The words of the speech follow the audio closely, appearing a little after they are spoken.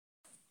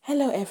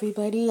Hello,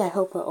 everybody. I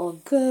hope we're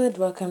all good.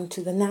 Welcome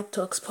to the Nap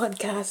Talks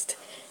podcast.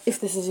 If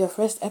this is your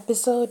first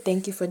episode,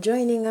 thank you for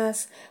joining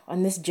us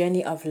on this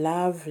journey of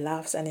love,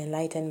 laughs, and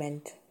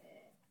enlightenment.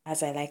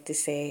 As I like to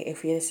say,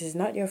 if this is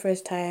not your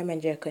first time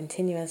and you're a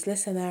continuous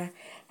listener,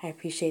 I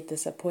appreciate the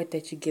support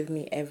that you give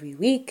me every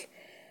week.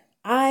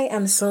 I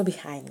am so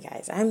behind,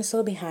 guys. I'm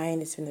so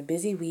behind. It's been a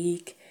busy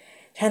week,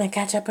 trying to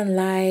catch up on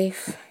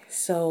life.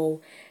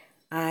 So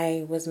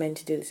I was meant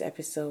to do this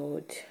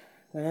episode,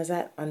 when was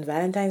that? On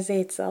Valentine's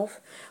Day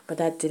itself, but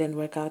that didn't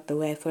work out the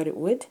way I thought it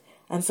would.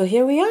 And so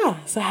here we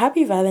are. So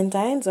happy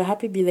Valentine's or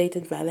happy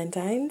belated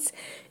Valentine's,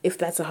 if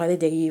that's a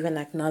holiday you even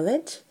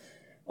acknowledge.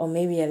 Or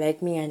maybe you're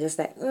like me and just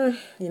like,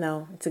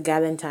 it's a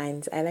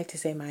Galentine's. I like to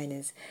say mine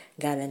is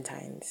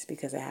Galentine's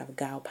because I have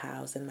gal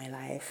pals in my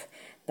life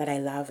that I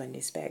love and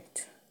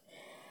respect.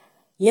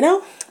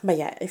 But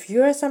yeah, if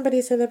you're somebody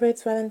who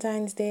celebrates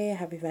Valentine's Day,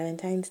 happy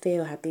Valentine's Day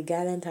or happy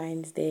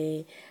Galentine's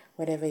Day,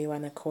 whatever you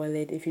want to call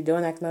it. If you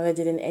don't acknowledge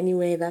it in any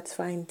way, that's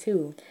fine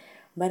too.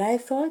 But I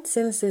thought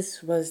since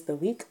this was the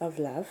week of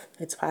love,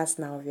 it's past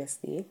now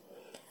obviously,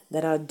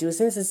 that I'll do,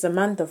 since it's the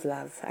month of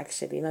love,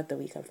 actually, not the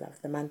week of love,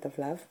 the month of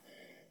love.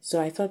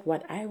 So I thought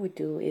what I would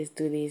do is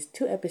do these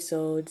 2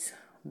 episodes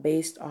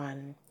based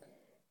on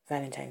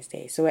Valentine's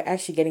Day. So we're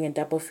actually getting a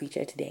double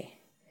feature today.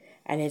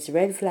 And it's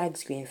red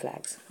flags, green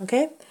flags.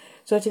 Okay?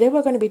 So today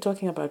we're going to be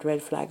talking about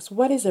red flags.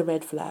 What is a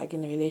red flag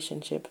in a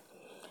relationship?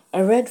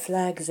 A red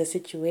flag is a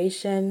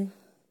situation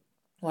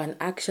or an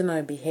action or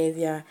a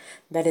behavior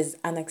that is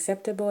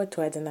unacceptable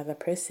towards another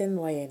person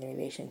while you're in a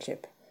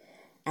relationship.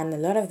 And a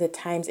lot of the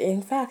times,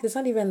 in fact, it's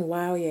not even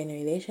while you're in a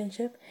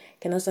relationship.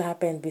 It can also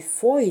happen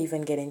before you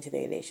even get into the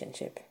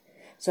relationship.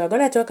 So we're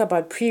going to talk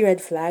about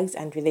pre-red flags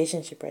and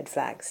relationship red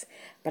flags.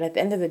 But at the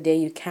end of the day,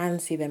 you can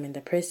see them in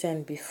the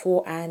person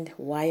before and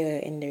while you're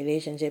in the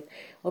relationship,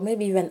 or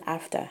maybe even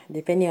after,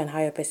 depending on how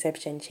your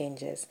perception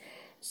changes.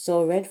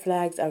 So red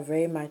flags are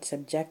very much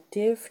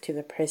subjective to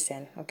the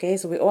person, okay?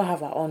 So we all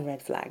have our own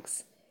red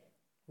flags.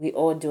 We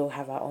all do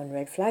have our own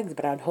red flags,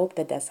 but I'd hope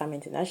that there's some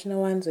international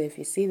ones. So if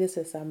you see this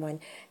with someone,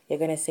 you're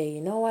going to say,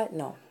 you know what?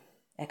 No,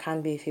 I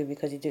can't be with you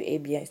because you do A,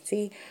 B, and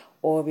C.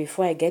 Or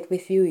before I get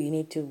with you, you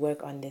need to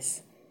work on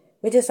this,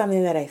 which is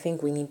something that I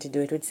think we need to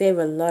do. It would save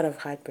a lot of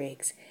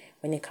heartbreaks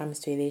when it comes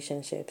to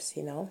relationships,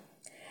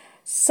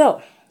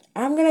 So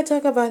I'm going to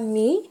talk about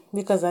me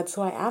because that's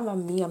who I am.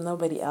 I'm me, I'm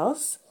nobody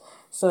else.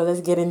 So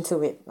let's get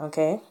into it,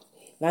 okay?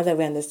 Now that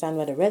we understand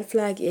what a red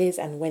flag is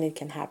and when it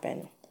can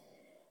happen.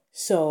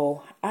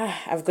 So,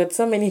 I've got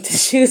so many to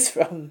choose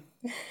from.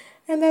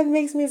 And that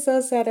makes me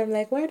so sad. I'm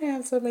like, why do I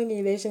have so many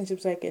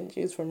relationships I can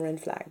choose from red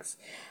flags?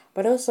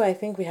 But also, I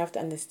think we have to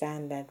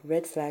understand that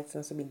red flags can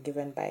also be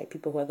given by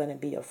people who are going to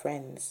be your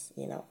friends,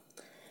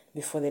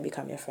 before they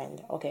become your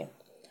friend. Okay.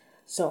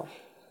 So,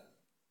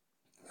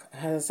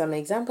 some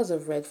examples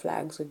of red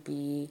flags would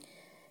be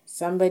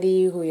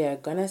somebody who you're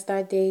gonna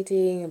start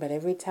dating, but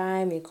every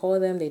time you call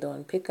them, they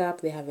don't pick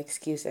up, they have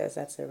excuses.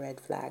 That's a red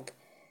flag.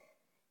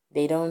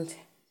 They don't,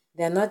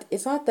 they're not,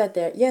 it's not that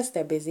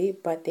they're busy,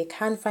 but they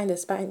can't find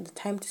the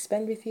time to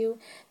spend with you.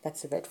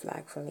 That's a red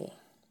flag for me.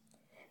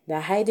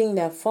 They're hiding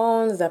their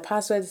phones, their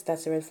passwords.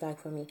 That's a red flag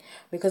for me.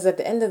 Because at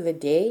the end of the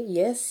day,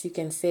 yes, you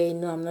can say,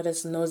 no, I'm not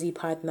a nosy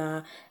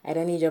partner. I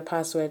don't need your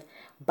password.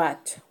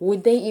 But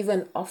would they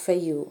even offer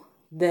you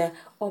the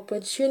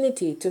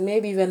opportunity to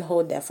maybe even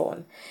hold their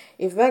phone?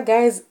 If that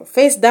guy's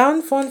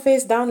phone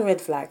face down,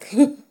 red flag.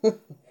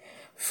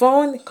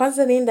 Phone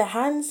constantly in the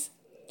hands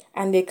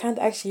and they can't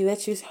actually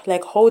let you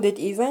like hold it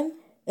even.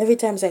 Every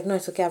time it's like, no,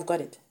 it's okay, I've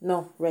got it.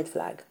 No, red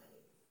flag.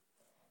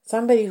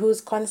 Somebody who's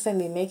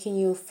constantly making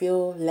you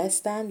feel less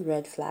than,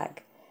 red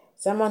flag.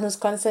 Someone who's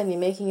constantly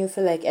making you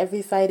feel like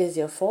every fight is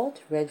your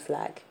fault, red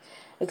flag.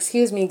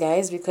 Excuse me,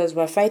 guys, because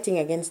we're fighting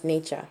against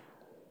nature.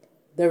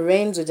 The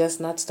rains will just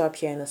not stop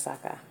here in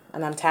Osaka,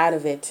 and I'm tired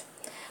of it.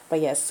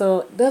 But yes,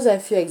 so those are a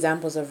few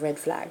examples of red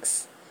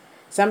flags.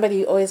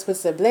 Somebody who always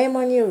puts the blame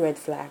on you, red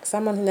flag.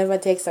 Someone who never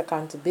takes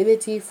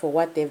accountability for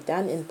what they've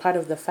done in part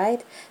of the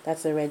fight,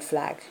 that's a red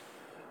flag.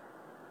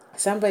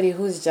 Somebody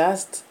who's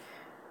just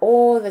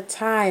all the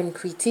time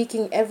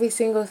critiquing every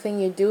single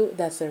thing you do,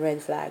 that's a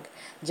red flag.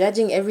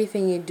 Judging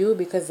everything you do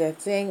because they're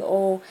saying,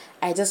 oh,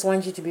 I just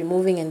want you to be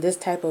moving in this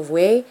type of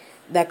way.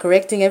 They're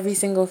correcting every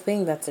single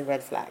thing, that's a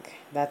red flag.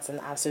 That's an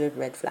absolute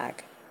red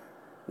flag.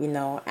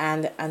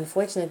 And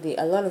unfortunately,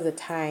 a lot of the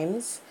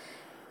times,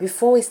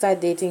 before we start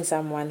dating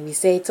someone, we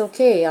say, it's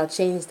okay, I'll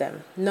change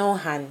them. No,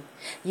 hun,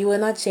 you will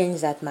not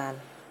change that man.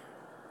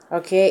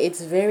 Okay,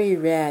 it's very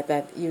rare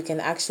that you can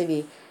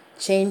actually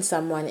change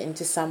someone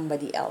into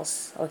somebody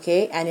else.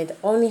 Okay, and it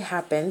only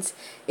happens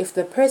if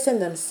the person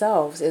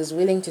themselves is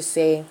willing to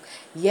say,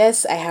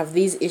 yes, I have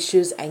these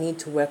issues, I need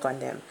to work on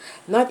them.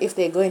 Not if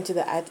they go into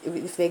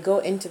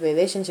the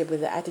relationship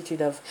with the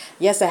attitude of,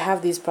 yes, I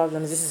have these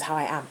problems, this is how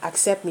I am,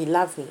 accept me,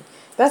 love me.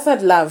 That's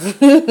not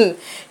love.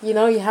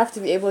 You have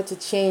to be able to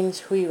change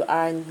who you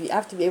are, and you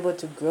have to be able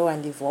to grow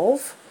and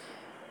evolve,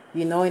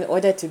 in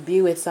order to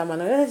be with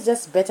someone, or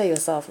just better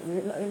yourself.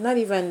 Not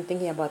even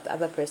thinking about the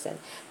other person,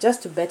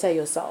 just to better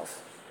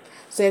yourself.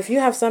 So if you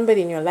have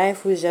somebody in your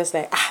life who's just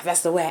like,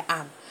 that's the way I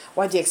am,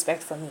 what do you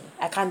expect from me?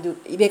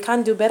 They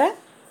can't do better.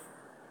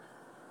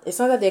 It's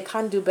not that they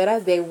can't do better,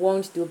 they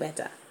won't do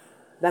better.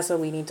 That's what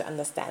we need to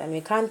understand. And we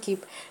can't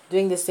keep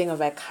doing this thing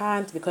of I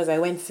can't because I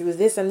went through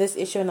this and this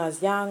issue when I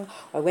was young,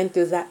 or went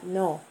through that.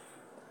 No.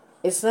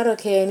 It's not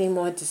okay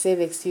anymore to say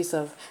the excuse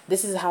of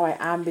this is how I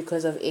am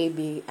because of A,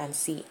 B, and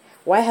C.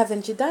 Why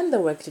haven't you done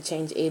the work to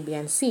change A, B,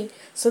 and C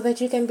so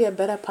that you can be a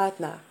better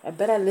partner, a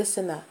better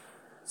listener,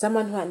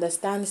 someone who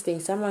understands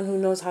things, someone who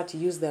knows how to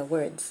use their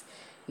words?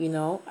 A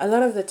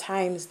lot of the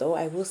times, though,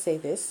 I will say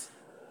this,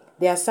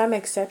 there are some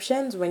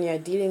exceptions when you're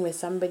dealing with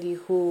somebody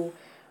who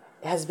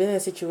has been in a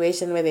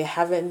situation where they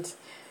haven't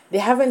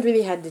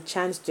really had the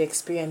chance to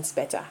experience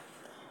better.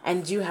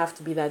 And you have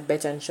to be that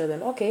better and show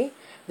them, okay,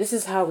 this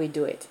is how we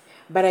do it.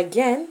 But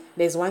again,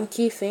 there's one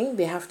key thing,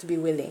 they have to be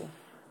willing.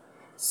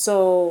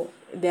 So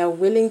they're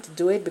willing to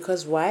do it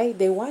because why?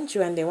 They want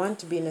you and they want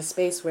to be in a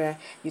space where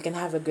you can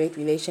have a great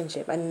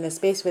relationship and in a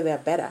space where they're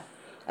better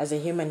as a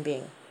human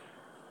being.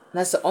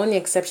 That's the only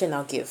exception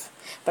I'll give.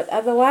 But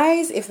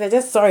otherwise, if they're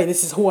just sorry,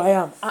 this is who I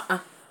am,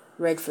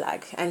 red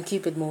flag and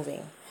keep it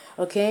moving.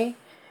 Okay?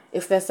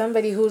 If there's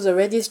somebody who's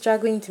already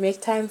struggling to make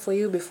time for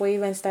you before you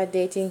even start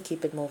dating,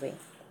 keep it moving.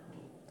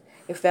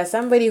 If there's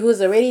somebody who's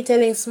already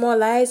telling small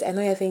lies, I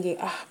know you're thinking,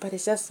 but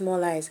it's just small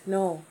lies.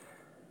 No.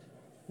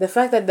 The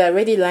fact that they're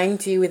already lying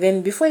to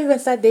you before you even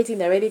start dating,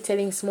 they're already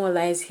telling small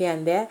lies here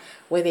and there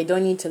where they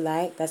don't need to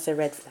lie, that's a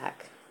red flag.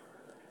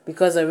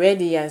 Because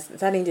already you're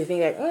starting to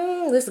think like,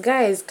 this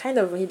guy is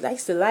he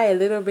likes to lie a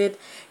little bit.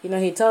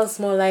 He tells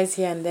small lies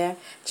here and there.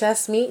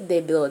 Trust me, they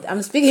build.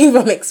 I'm speaking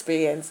from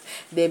experience.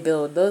 They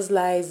build. Those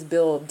lies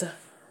build.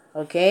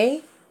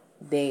 Okay?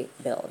 They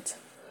build.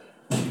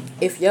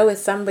 If you're with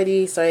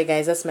somebody, sorry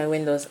guys, that's my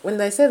windows. When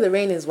I say the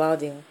rain is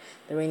wilding,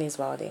 the rain is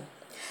wilding.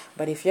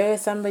 But if you're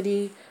with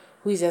somebody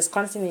who's just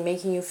constantly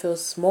making you feel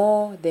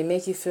small, they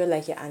make you feel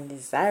like you're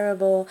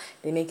undesirable,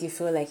 they make you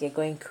feel like you're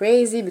going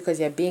crazy because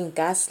you're being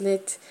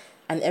gaslit,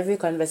 and every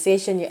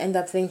conversation you end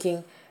up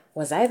thinking,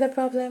 was I the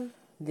problem?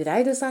 Did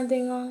I do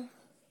something wrong?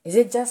 Is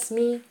it just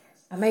me?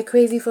 Am I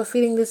crazy for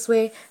feeling this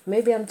way?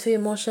 Maybe I'm too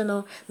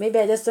emotional. Maybe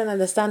I just don't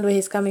understand where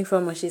he's coming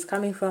from or she's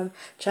coming from.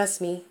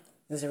 Trust me,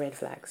 those are red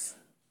flags.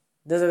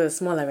 Those are the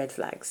smaller red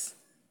flags.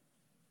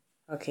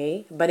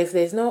 Okay? But if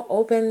there's no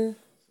open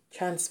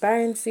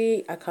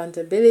transparency,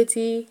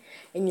 accountability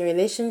in your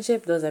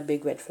relationship, those are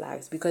big red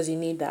flags because you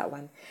need that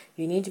one.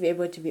 You need to be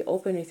able to be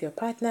open with your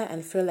partner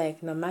and feel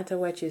like no matter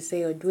what you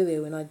say or do, they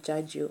will not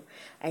judge you.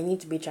 I need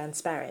to be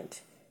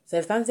transparent. So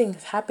if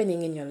something's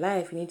happening in your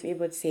life, you need to be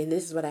able to say,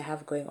 this is what I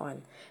have going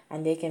on.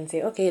 And they can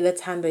say, okay,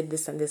 let's handle it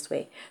this and this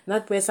way.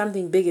 Not where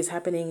something big is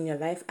happening in your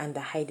life and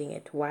they're hiding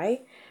it.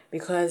 Why?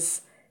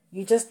 Because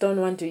you just don't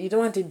want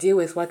to deal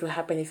with what will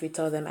happen if you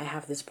tell them I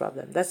have this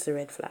problem. That's the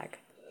red flag.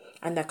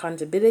 And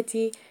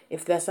accountability,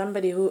 if there's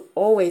somebody who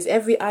always,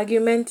 every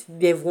argument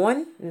they've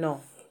won,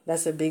 no,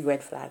 that's a big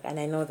red flag. And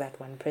I know that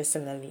one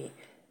personally.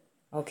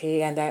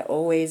 Okay, and I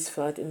always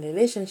felt in the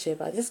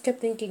relationship, I just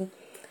kept thinking,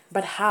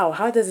 but how?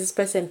 How does this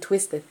person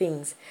twist the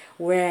things?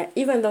 Where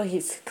even though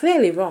he's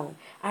clearly wrong,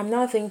 I'm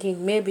now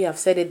thinking maybe I've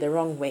said it the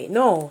wrong way.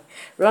 No,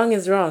 wrong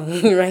is wrong,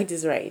 right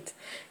is right.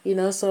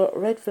 So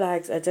red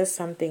flags are just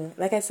something,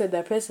 like I said,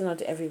 they're personal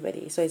to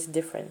everybody, so it's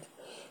different.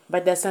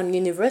 But there's some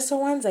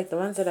universal ones, like the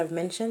ones that I've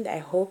mentioned, I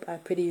hope are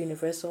pretty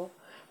universal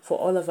for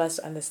all of us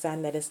to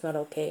understand that it's not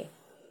okay.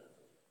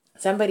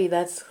 Somebody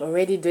that's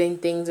already doing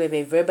things where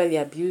they verbally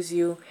abuse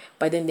you,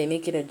 but then they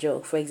make it a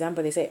joke. For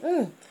example, they say,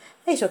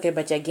 it's okay,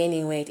 but you're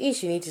gaining weight.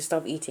 You need to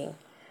stop eating.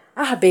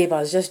 Babe,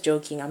 I was just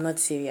joking. I'm not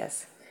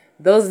serious.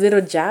 Those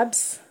little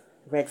jabs,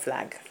 red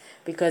flag.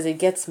 Because it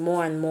gets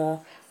more and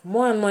more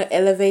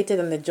elevated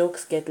and the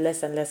jokes get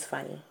less and less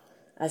funny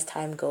as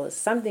time goes.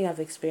 Something I've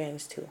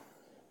experienced too.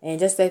 And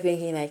just start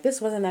thinking like,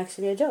 this wasn't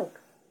actually a joke.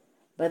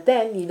 But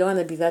then you don't want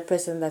to be that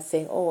person that's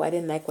saying, I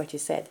didn't like what you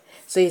said.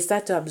 So you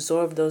start to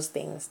absorb those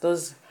things,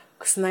 those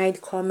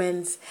snide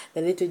comments,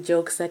 the little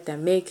jokes that they're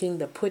making,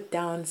 the put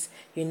downs,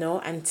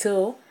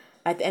 until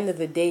at the end of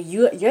the day,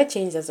 you're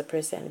changed as a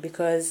person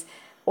because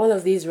all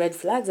of these red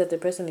flags that the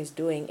person is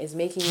doing is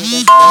making you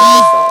just doubt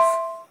yourself.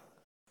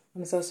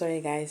 I'm so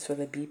sorry, guys, for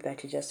the beep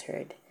that you just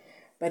heard.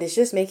 But it's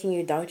just making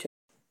you doubt yourself.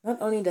 Not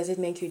only does it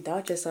make you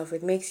doubt yourself,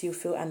 it makes you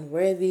feel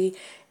unworthy.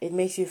 It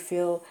makes you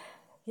feel,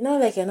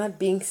 like you're not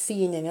being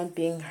seen and not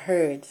being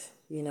heard,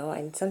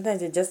 and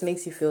sometimes it just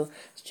makes you feel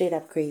straight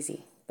up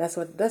crazy. That's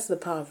the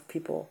power of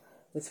people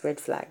with red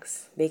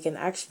flags. They can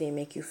actually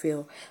make you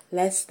feel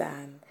less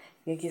than,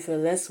 make you feel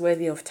less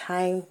worthy of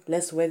time,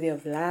 less worthy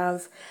of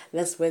love,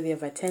 less worthy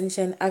of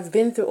attention. I've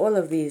been through all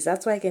of these.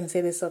 That's why I can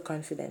say this so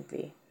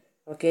confidently.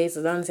 Okay,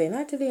 so don't say,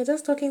 Natalie, you're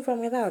just talking from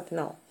without.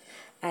 No,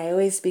 I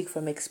always speak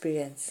from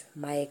experience,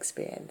 my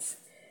experience.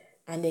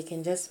 And they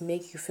can just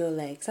make you feel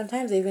like,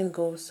 sometimes they even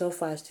go so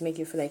far as to make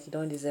you feel like you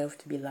don't deserve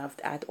to be loved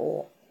at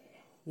all.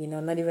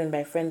 Not even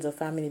by friends or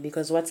family,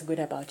 because what's good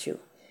about you?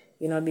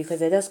 Because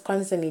they're just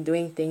constantly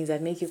doing things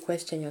that make you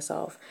question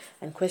yourself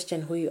and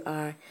question who you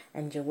are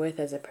and your worth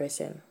as a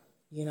person.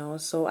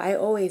 So I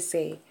always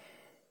say,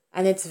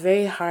 And it's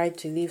very hard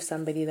to leave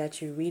somebody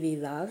that you really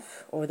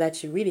love or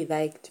that you really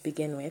like to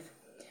begin with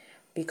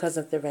because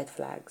of the red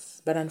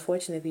flags. But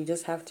unfortunately, you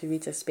just have to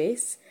reach a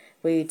space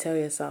where you tell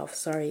yourself,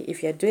 sorry,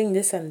 if you're doing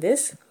this and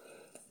this,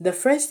 the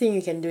first thing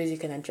you can do is you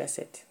can address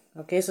it.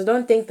 Okay, so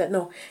don't think that,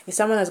 no, if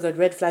someone has got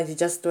red flags, you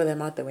just throw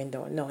them out the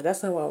window. No,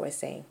 that's not what we're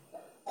saying.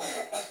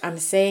 I'm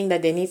saying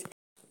that they need.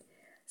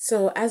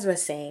 So, as we're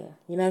saying,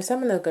 if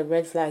someone has got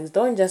red flags,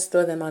 don't just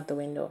throw them out the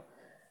window.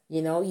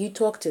 You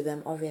talk to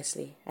them,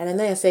 obviously. And I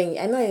know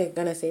you're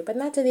going to say, but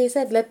Natalie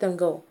said let them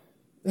go.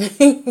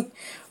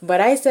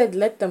 But I said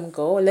let them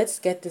go. Let's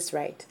get this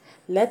right.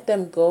 Let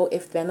them go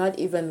if they're not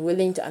even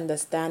willing to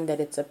understand that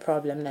it's a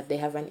problem, that they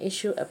have an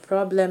issue, a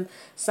problem,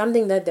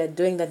 something that they're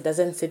doing that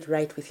doesn't sit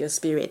right with your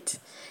spirit.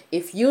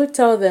 If you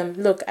tell them,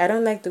 look, I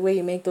don't like the way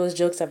you make those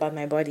jokes about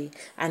my body,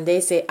 and they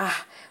say,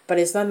 but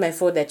it's not my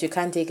fault that you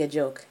can't take a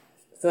joke,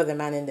 throw the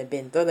man in the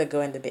bin, throw the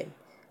girl in the bin.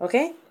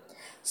 Okay?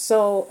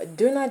 So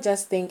do not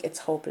just think it's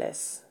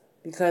hopeless.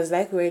 Because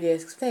like we already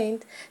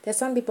explained, there's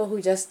some people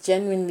who just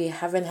genuinely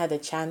haven't had a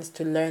chance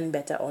to learn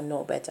better or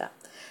know better.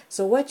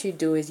 So what you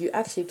do is you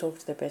actually talk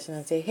to the person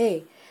and say,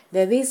 hey,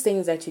 there are these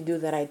things that you do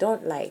that I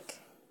don't like.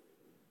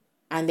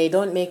 And they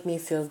don't make me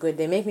feel good.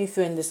 They make me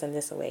feel in this and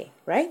this way,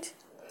 right?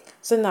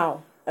 So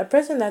now, a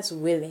person that's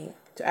willing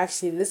to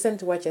actually listen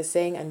to what you're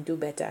saying and do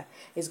better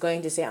is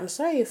going to say, I'm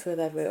sorry you feel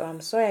that way, or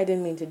I'm sorry I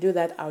didn't mean to do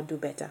that, I'll do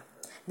better.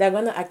 They're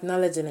going to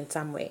acknowledge it in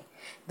some way.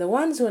 The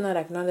ones who will not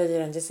acknowledge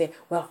it and just say,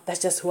 well,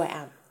 that's just who I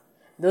am.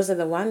 Those are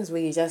the ones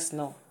where you just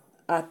know,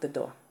 out the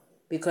door.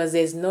 Because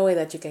there's no way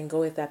that you can go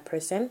with that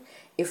person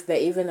if they're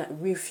even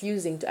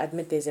refusing to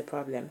admit there's a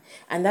problem.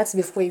 And that's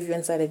before you've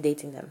even started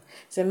dating them.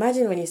 So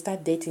imagine when you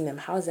start dating them,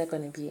 how's that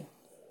going to be?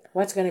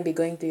 What's going to be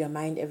going through your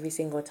mind every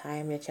single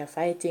time that you're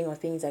fighting or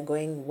things are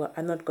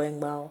not going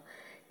well?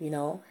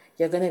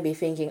 You're going to be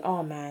thinking,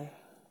 oh man,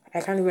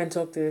 I can't even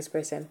talk to this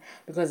person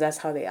because that's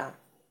how they are.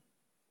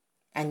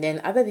 And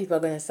then other people are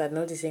going to start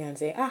noticing and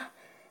say,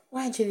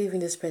 why aren't you leaving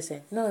this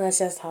person? No, that's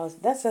just how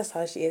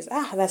she is.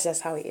 That's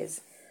just how he is.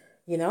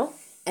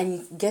 And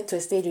you get to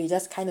a stage where you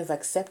just kind of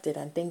accept it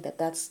and think that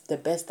that's the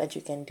best that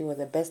you can do or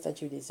the best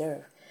that you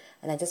deserve.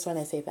 And I just want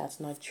to say that's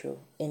not true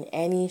in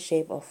any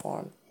shape or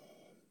form.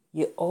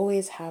 You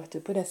always have to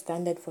put a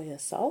standard for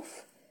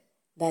yourself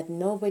that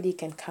nobody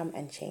can come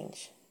and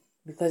change,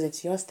 because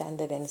it's your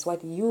standard and it's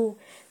what you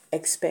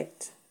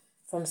expect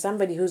from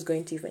somebody who's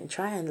going to even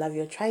try and love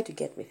you or try to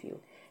get with you.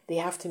 They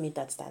have to meet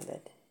that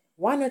standard.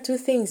 One or two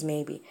things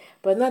maybe,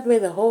 but not where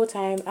the whole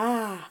time,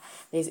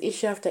 there's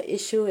issue after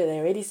issue and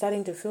they're already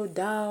starting to feel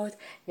doubt.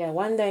 You're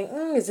wondering,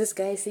 is this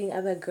guy seeing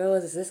other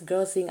girls? Is this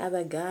girl seeing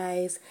other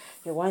guys?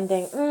 You're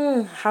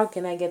wondering, how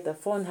can I get the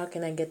phone? How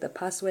can I get the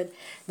password?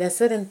 There are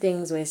certain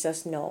things where it's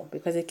just no,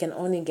 because it can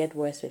only get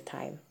worse with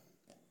time.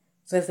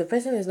 So if the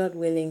person is not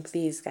willing,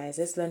 please guys,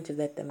 let's learn to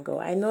let them go.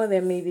 I know they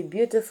may be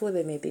beautiful,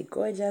 they may be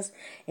gorgeous,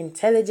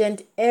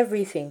 intelligent,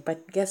 everything.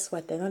 But guess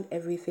what? They're not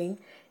everything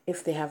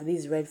if they have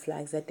these red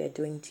flags that they're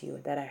doing to you,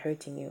 that are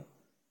hurting you,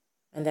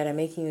 and that are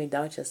making you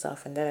doubt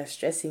yourself, and that are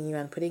stressing you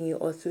and putting you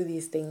all through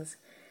these things.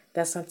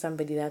 That's not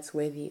somebody that's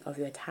worthy of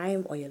your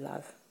time or your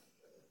love.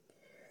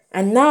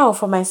 And now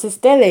for my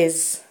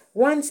sisters,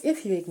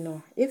 if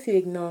you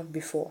ignore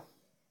before,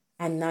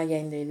 and now you're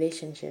in the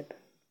relationship,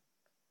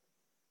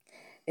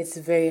 it's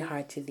very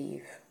hard to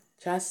leave.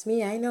 Trust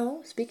me, I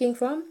know, speaking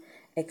from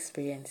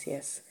experience,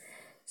 yes.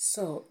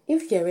 So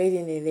if you're already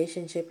in a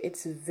relationship,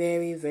 it's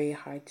very, very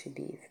hard to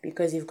leave,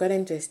 because you've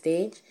gotten to a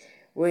stage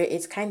where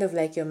it's kind of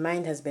like your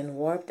mind has been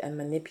warped and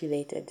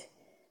manipulated.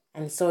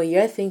 And so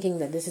you're thinking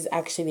that this is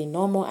actually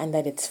normal and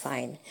that it's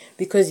fine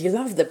because you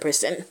love the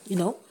person,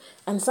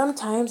 And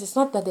sometimes it's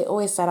not that they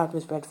always start out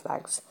with red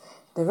flags.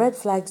 The red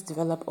flags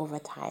develop over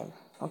time,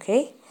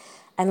 okay?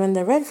 And when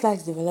the red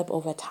flags develop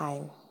over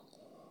time,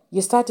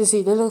 you start to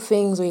see little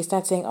things where you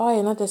start saying, oh,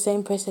 you're not the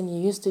same person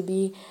you used to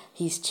be.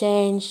 He's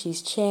changed,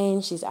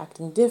 he's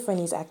acting different.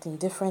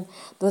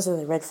 Those are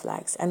the red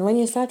flags. And when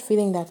you start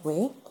feeling that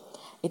way,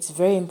 it's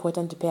very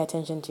important to pay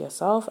attention to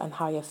yourself and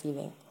how you're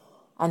feeling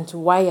and to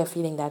why you're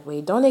feeling that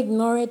way. Don't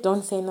ignore it.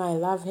 Don't say, no, I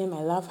love him,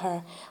 I love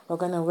her. We're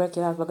going to work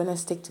it out. We're going to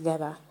stick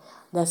together.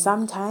 There's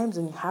some times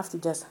when you have to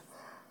just,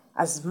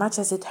 as much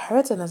as it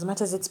hurts and as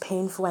much as it's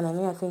painful, and I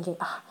know you're thinking,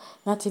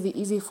 not to be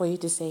easy for you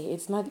to say.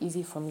 It's not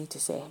easy for me to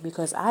say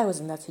because I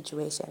was in that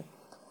situation.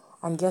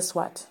 And guess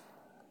what?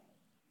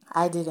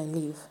 I didn't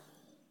leave.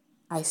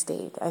 I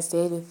stayed. I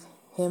stayed with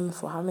him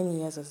for how many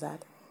years was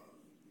that?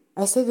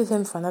 I stayed with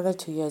him for another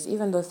 2 years,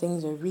 even though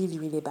things were really,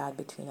 really bad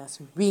between us.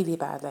 Really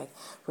bad. Like,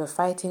 we're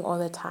fighting all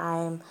the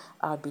time.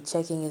 I'll be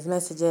checking his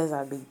messages.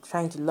 I'll be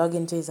trying to log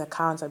into his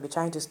accounts. I'll be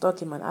trying to stalk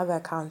him on other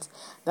accounts.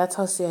 That's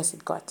how serious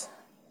it got.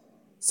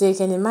 So you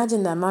can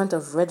imagine the amount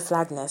of red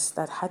flagness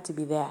that had to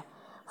be there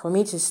for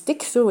me to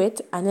stick through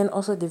it and then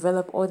also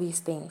develop all these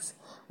things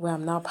where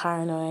I'm now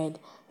paranoid.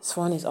 His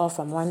phone is off.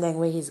 I'm wondering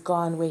where he's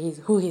gone,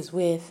 who he's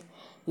with,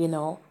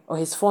 or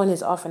his phone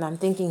is off and I'm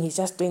thinking he's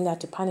just doing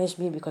that to punish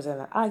me because of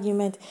an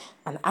argument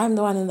and I'm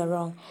the one in the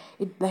wrong.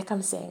 Like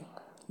I'm saying,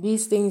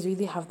 These things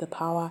really have the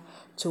power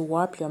to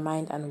warp your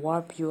mind and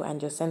warp you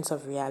and your sense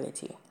of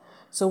reality.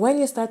 So when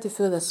you start to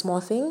feel the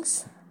small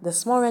things, the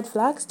small red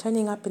flags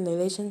turning up in the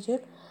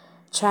relationship,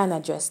 try and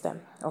address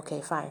them.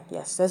 Okay, fine.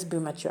 Yes, let's be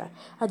mature.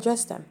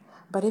 Address them.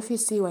 But if you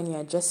see when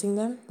you're addressing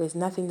them, there's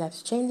nothing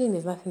that's changing,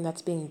 there's nothing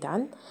that's being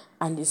done,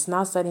 and it's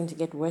now starting to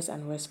get worse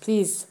and worse,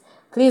 please,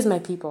 my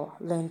people,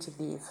 learn to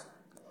leave.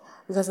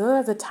 Because a lot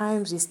of the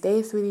times we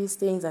stay through these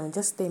things and we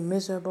just stay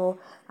miserable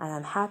and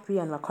unhappy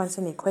and we're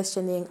constantly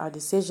questioning our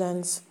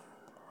decisions,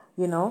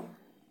 you know.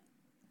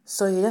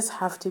 So you just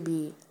have to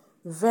be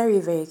very,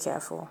 very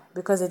careful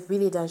because it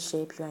really does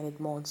shape you and it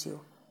molds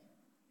you.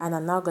 And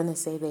I'm not going to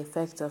say the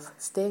effect of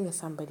staying with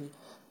somebody,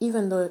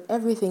 even though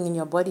everything in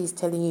your body is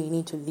telling you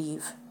need to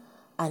leave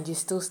and you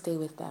still stay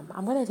with them.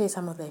 I'm going to tell you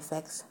some of the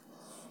effects.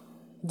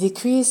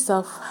 Decreased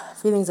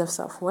feelings of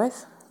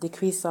self-worth,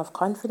 decreased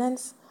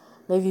self-confidence,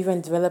 maybe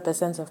even develop a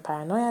sense of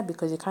paranoia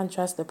because you can't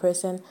trust the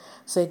person.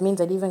 So it means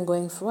that even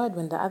going forward,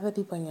 when the other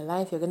people in your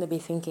life, you're going to be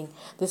thinking,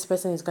 this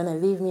person is going to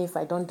leave me if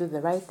I don't do the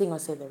right thing or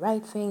say the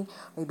right thing.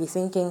 Or you'll be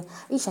thinking,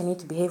 I need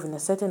to behave in a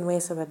certain way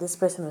so that this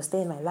person will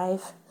stay in my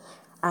life.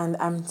 And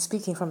I'm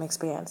speaking from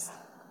experience.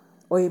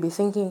 Or you'll be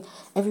thinking,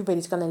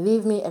 everybody's going to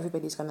leave me,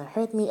 everybody's going to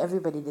hurt me,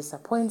 everybody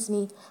disappoints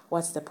me.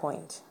 What's the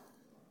point?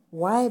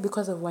 Why?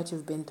 Because of what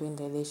you've been through in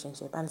the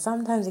relationship. And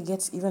sometimes it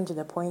gets even to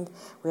the point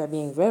where you're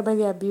being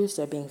verbally abused,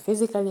 you're being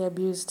physically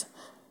abused,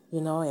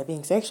 you're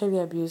being sexually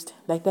abused.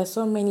 Like there's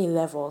so many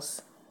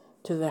levels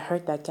to the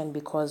hurt that can be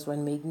caused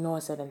when we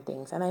ignore certain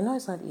things. And I know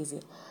it's not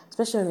easy,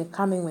 especially when we're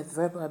coming with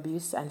verbal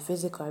abuse and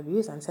physical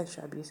abuse and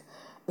sexual abuse.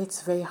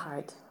 It's very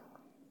hard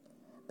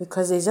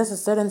because there's just a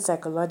certain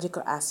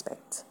psychological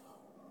aspect.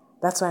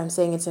 That's why I'm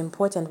saying it's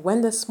important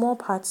when the small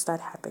parts start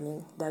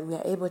happening that we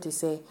are able to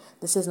say,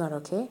 this is not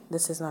okay,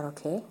 this is not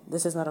okay,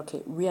 this is not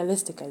okay,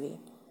 realistically.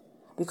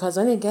 Because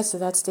when it gets to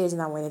that stage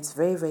now, when it's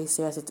very, very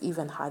serious, it's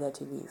even harder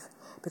to leave.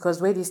 Because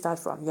where do you start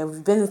from?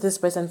 You've been with this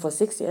person for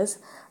 6 years,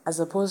 as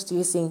opposed to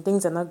you seeing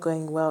things are not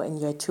going well in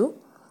year 2,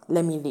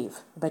 let me leave.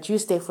 But you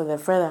stay for the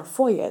further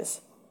 4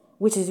 years,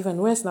 which is even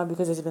worse now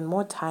because there's been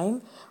more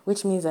time,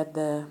 which means that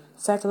the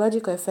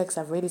psychological effects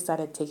have already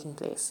started taking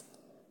place.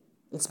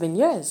 It's been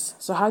years.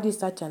 So how do you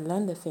start to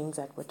unlearn the things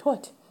that were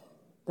taught?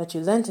 That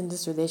you learned in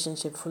this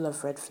relationship full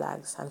of red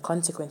flags and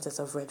consequences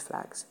of red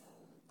flags.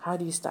 How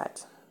do you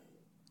start?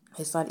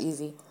 It's not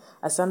easy.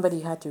 As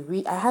somebody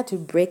I had to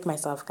break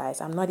myself,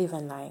 guys. I'm not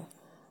even lying.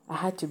 I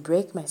had to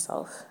break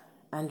myself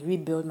and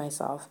rebuild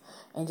myself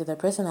into the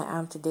person I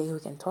am today who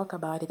can talk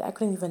about it. I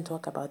couldn't even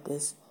talk about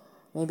this.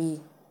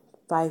 Maybe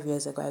 5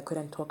 years ago, I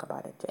couldn't talk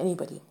about it to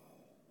anybody.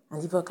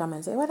 And people come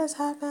and say, what has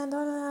happened?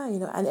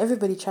 And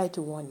everybody tried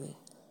to warn me.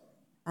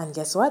 And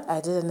guess what?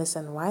 I didn't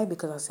listen. Why?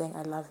 Because I was saying,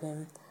 I love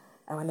him.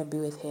 I want to be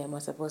with him.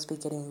 We're supposed to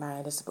be getting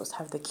married. We're supposed to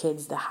have the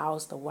kids, the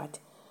house, the what.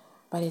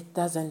 But it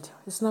doesn't.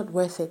 It's not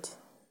worth it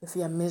if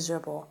you're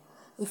miserable,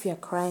 if you're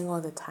crying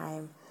all the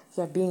time, if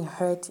you're being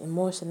hurt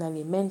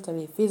emotionally,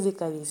 mentally,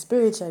 physically,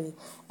 spiritually,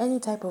 any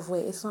type of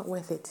way. It's not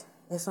worth it.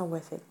 It's not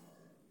worth it.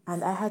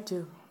 And I had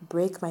to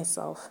break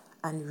myself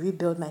and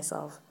rebuild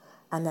myself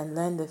and then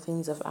learn the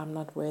things of I'm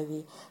not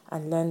worthy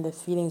and learn the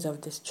feelings of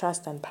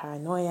distrust and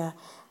paranoia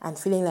and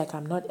feeling like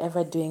I'm not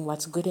ever doing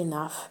what's good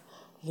enough,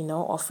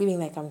 or feeling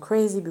like I'm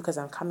crazy because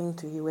I'm coming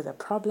to you with a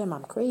problem,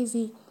 I'm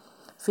crazy,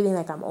 feeling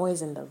like I'm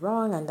always in the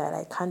wrong and that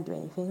I can't do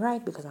anything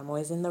right because I'm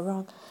always in the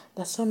wrong.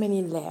 There's so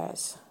many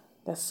layers.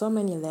 There's so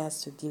many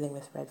layers to dealing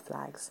with red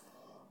flags.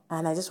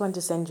 And I just want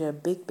to send you a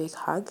big, big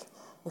hug.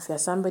 If you're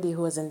somebody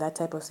who was in that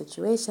type of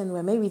situation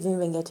where maybe you didn't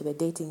even get to the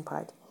dating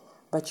part,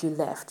 but you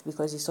left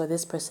because you saw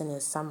this person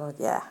is someone,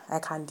 I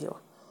can't deal.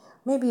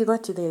 Maybe you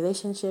got to the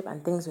relationship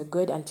and things were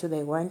good until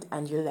they weren't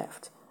and you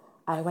left.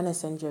 I want to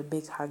send you a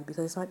big hug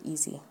because it's not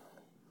easy.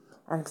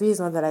 And please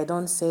know that I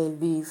don't say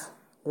leave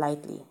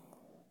lightly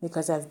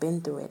because I've been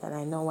through it and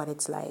I know what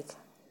it's like,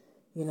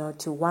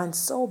 to want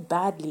so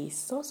badly,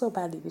 so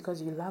badly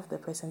because you love the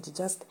person to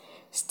just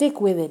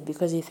stick with it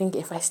because you think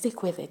if I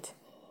stick with it,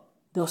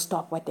 they'll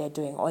stop what they're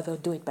doing or they'll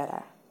do it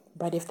better.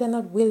 But if they're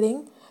not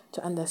willing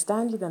to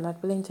understand you, they're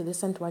not willing to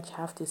listen to what you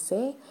have to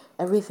say,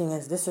 everything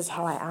is this is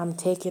how I am,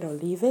 take it or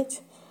leave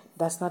it,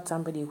 that's not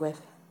somebody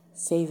worth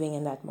saving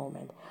in that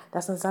moment.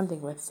 That's not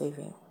something worth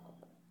saving.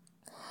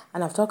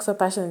 And I've talked so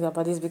passionately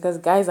about this because,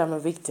 guys, I'm a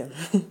victim.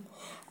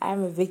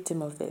 I'm a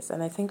victim of this.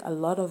 And I think a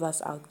lot of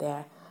us out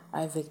there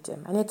are a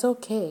victim. And it's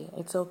okay.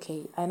 It's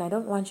okay. And I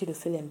don't want you to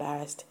feel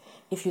embarrassed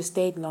if you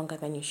stayed longer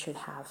than you should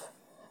have.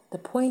 The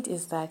point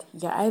is that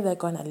you're either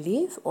going to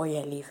leave or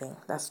you're leaving.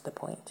 That's the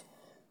point.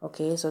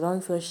 Okay, so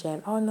don't feel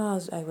shame. Oh, no,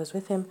 I was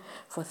with him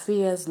for 3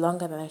 years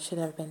longer than I should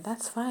have been.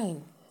 That's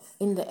fine.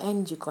 In the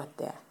end, you got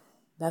there.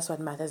 That's what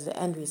matters, the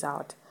end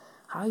result.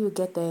 How you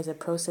get there is a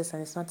process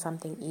and it's not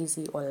something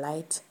easy or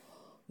light.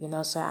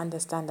 So I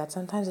understand that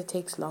sometimes it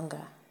takes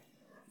longer.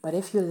 But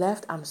if you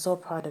left, I'm so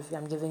proud of you.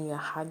 I'm giving you a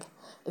hug.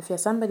 If you're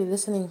somebody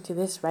listening to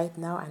this right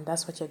now and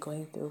that's what you're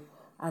going through,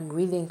 I'm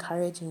really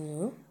encouraging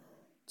you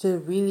to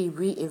really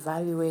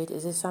reevaluate.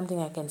 Is this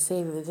something I can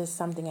save? Is this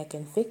something I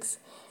can fix?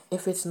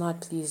 If it's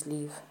not, please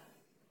leave.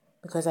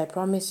 Because I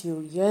promise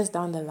you, years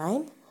down the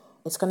line,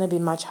 it's going to be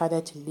much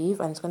harder to leave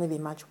and it's going to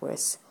be much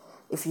worse.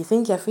 If you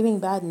think you're feeling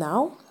bad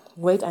now,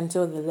 wait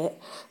until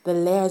the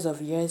layers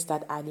of years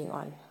start adding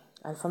on.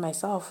 And for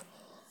myself,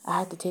 I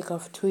had to take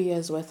off 2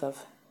 years worth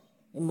of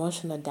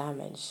emotional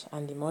damage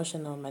and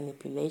emotional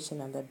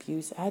manipulation and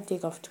abuse. I had to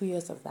take off 2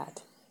 years of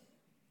that.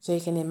 So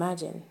you can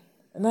imagine,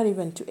 not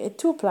even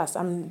two plus.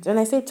 When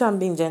I say two, I'm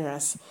being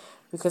generous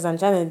because I'm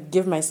trying to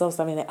give myself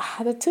something like,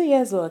 the 2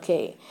 years were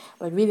okay.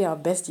 But really, our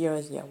best year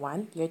was year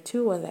one. Year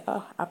two was like,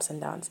 ups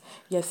and downs.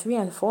 Year three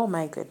and four,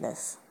 my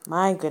goodness.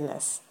 My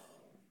goodness.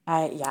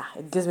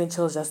 It gives me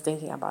chills just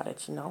thinking about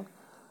it,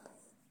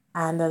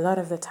 And a lot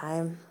of the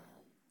time,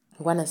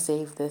 we want to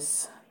save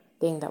this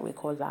thing that we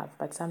call love.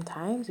 But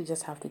sometimes we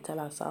just have to tell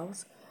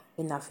ourselves,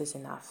 enough is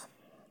enough.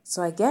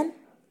 So again,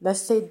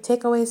 let's say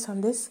takeaways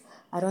from this.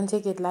 I don't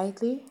take it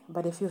lightly,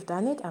 but if you've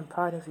done it, I'm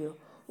proud of you.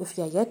 If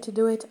you're yet to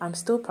do it, I'm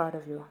still proud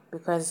of you.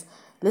 Because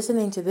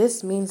listening to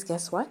this means,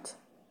 guess what?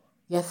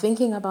 You're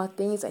thinking about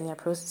things and you're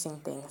processing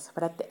things.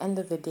 But at the end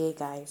of the day,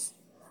 guys,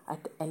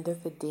 at the end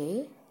of the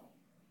day,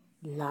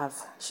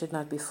 love should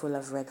not be full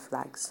of red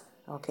flags,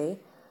 okay?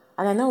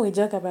 And I know we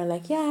joke about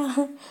like,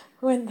 yeah,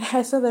 when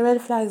I saw the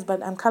red flags,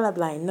 but I'm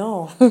colorblind.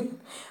 No,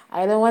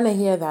 I don't want to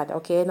hear that,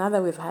 okay? Now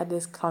that we've had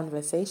this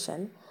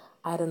conversation,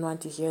 I don't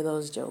want to hear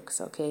those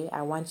jokes, okay?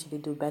 I want you to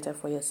do better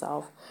for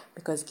yourself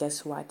because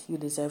guess what? You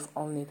deserve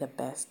only the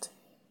best,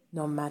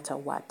 no matter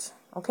what,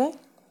 okay?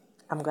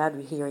 I'm glad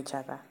we hear each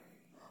other.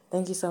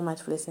 Thank you so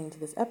much for listening to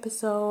this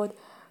episode.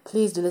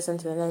 Please do listen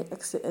to the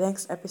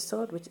next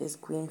episode, which is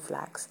green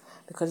flags.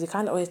 Because you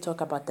can't always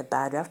talk about the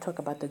bad. We have to talk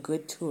about the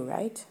good too,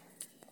 right?